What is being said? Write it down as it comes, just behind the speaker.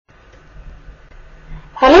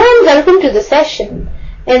Hello and welcome to the session.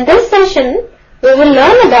 In this session, we will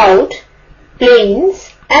learn about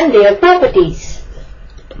planes and their properties.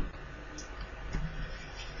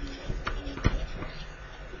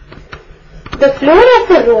 The floor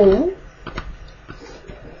of a room,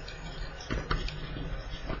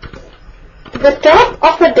 the top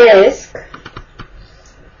of a desk,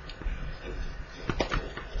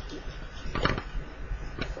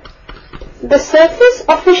 the surface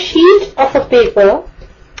of a sheet of a paper,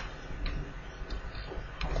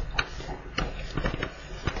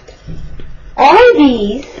 all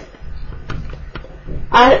these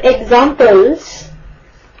are examples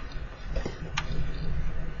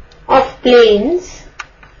of planes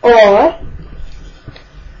or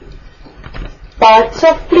parts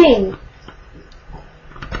of plane.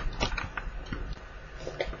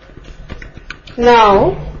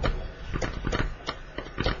 Now,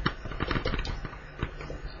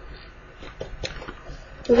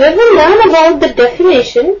 we will learn about the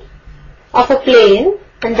definition of a plane,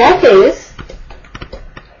 and that is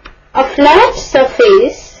a flat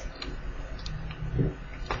surface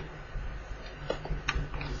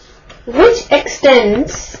which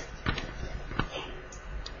extends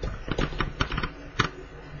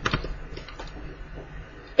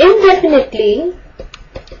indefinitely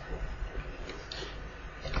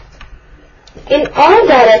in all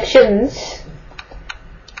directions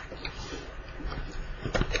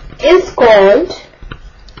is called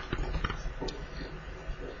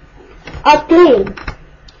a plane.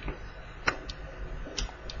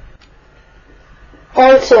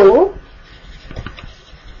 Also,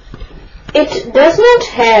 it does not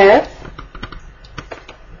have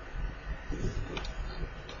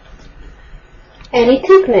any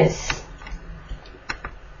thickness.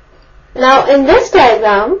 Now, in this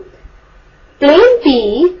diagram, plane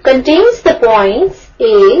P contains the points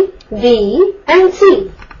A, B and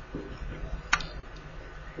C.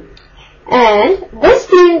 And this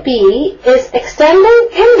plane P is extending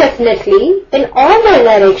indefinitely in all the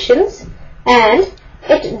directions and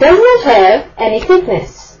it does not have any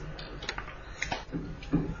thickness.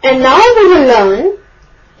 And now we will learn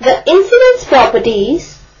the incidence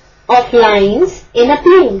properties of lines in a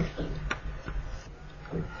plane.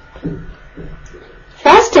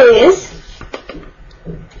 First is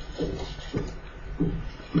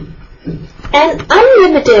an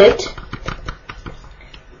unlimited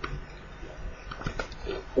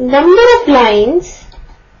number of lines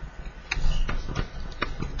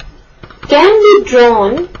can be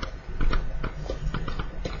drawn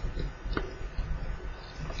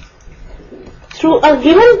through a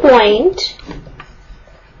given point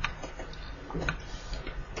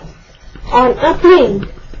on a plane.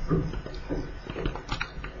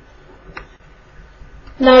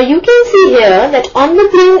 Now you can see here that on the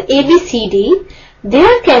plane ABCD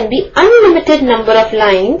there can be unlimited number of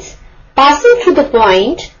lines passing through the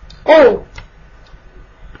point O.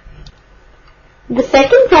 The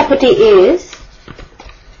second property is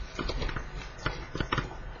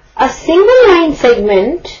a single line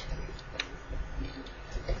segment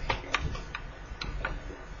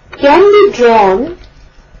can be drawn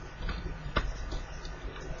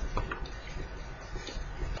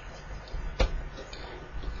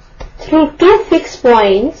through two fixed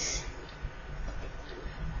points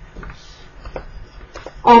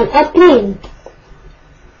on a plane.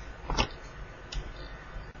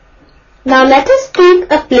 Now let us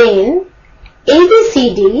take a plane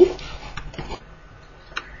ABCD.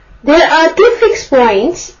 There are two fixed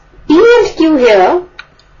points P and Q here,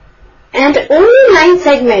 and only line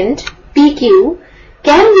segment PQ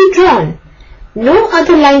can be drawn. No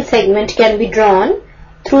other line segment can be drawn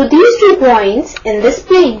through these 2 points in this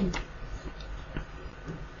plane.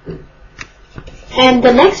 And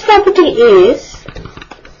the next property is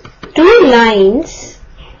 2 lines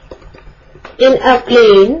in a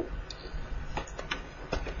plane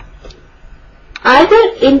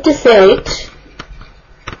either intersect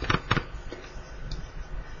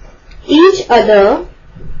each other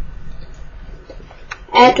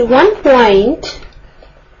at one point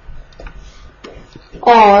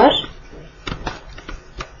or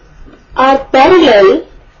are parallel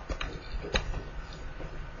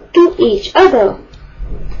to each other.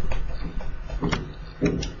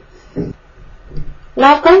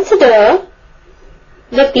 Now consider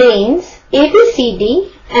the planes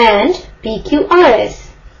ABCD and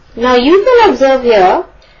PQRS. Now you can observe here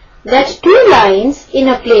that 2 lines in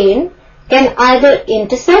a plane can either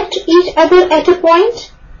intersect each other at a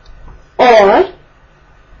point or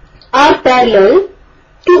are parallel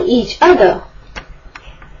to each other.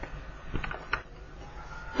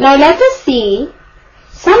 Now let us see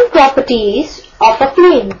some properties of a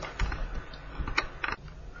plane.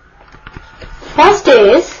 First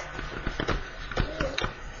is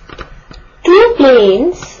two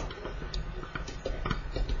planes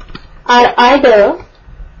are either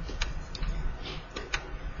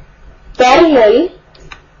parallel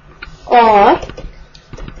or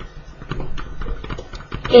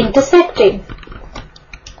intersecting.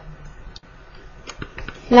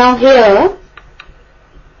 Now here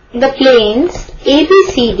the planes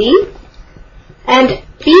ABCD and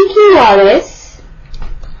PQRS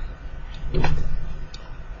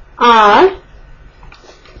are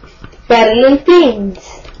parallel planes.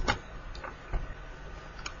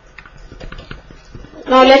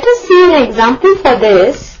 Now let us see an example for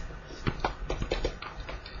this.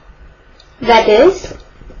 That is,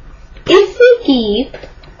 if we keep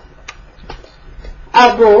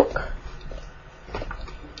a book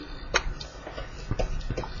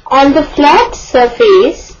on the flat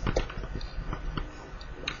surface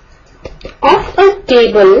of a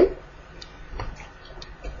table,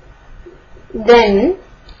 then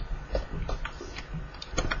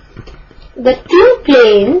the two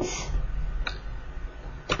planes,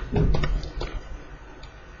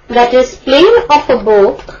 that is plane of a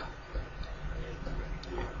book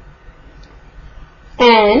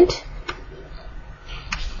and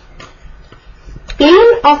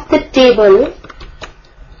plane of the table,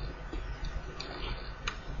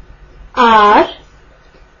 are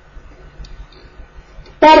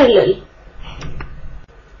parallel.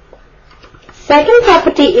 Second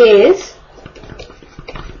property is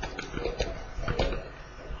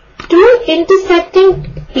two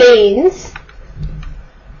intersecting planes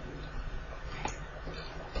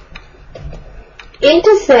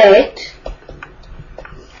intersect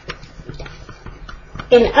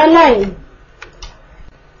in a line.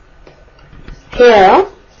 Here,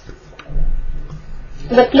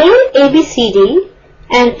 the plane ABCD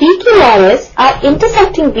and PQRS are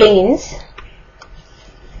intersecting planes.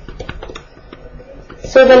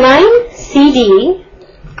 So the line CD,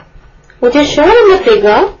 which is shown in the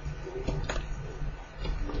figure,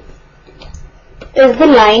 is the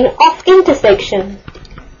line of intersection.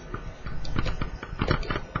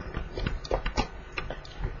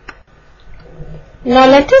 Now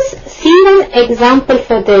let us see an example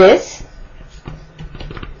for this,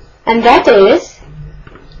 and that is,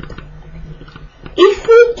 if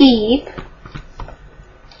we keep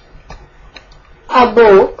a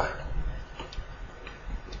book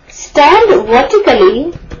stand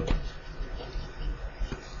vertically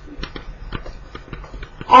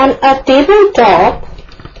on a tabletop,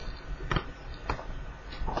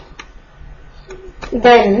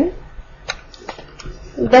 then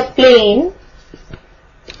the plane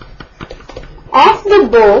of the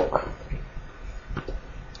book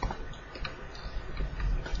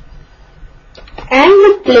and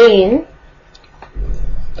the plane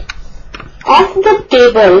of the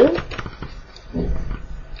table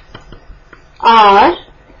are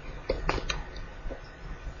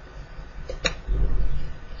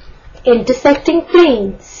intersecting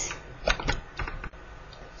planes.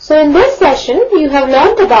 So in this session you have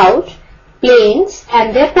learnt about planes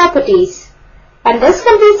and their properties. And this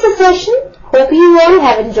completes the session. Hope you all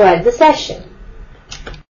have enjoyed the session.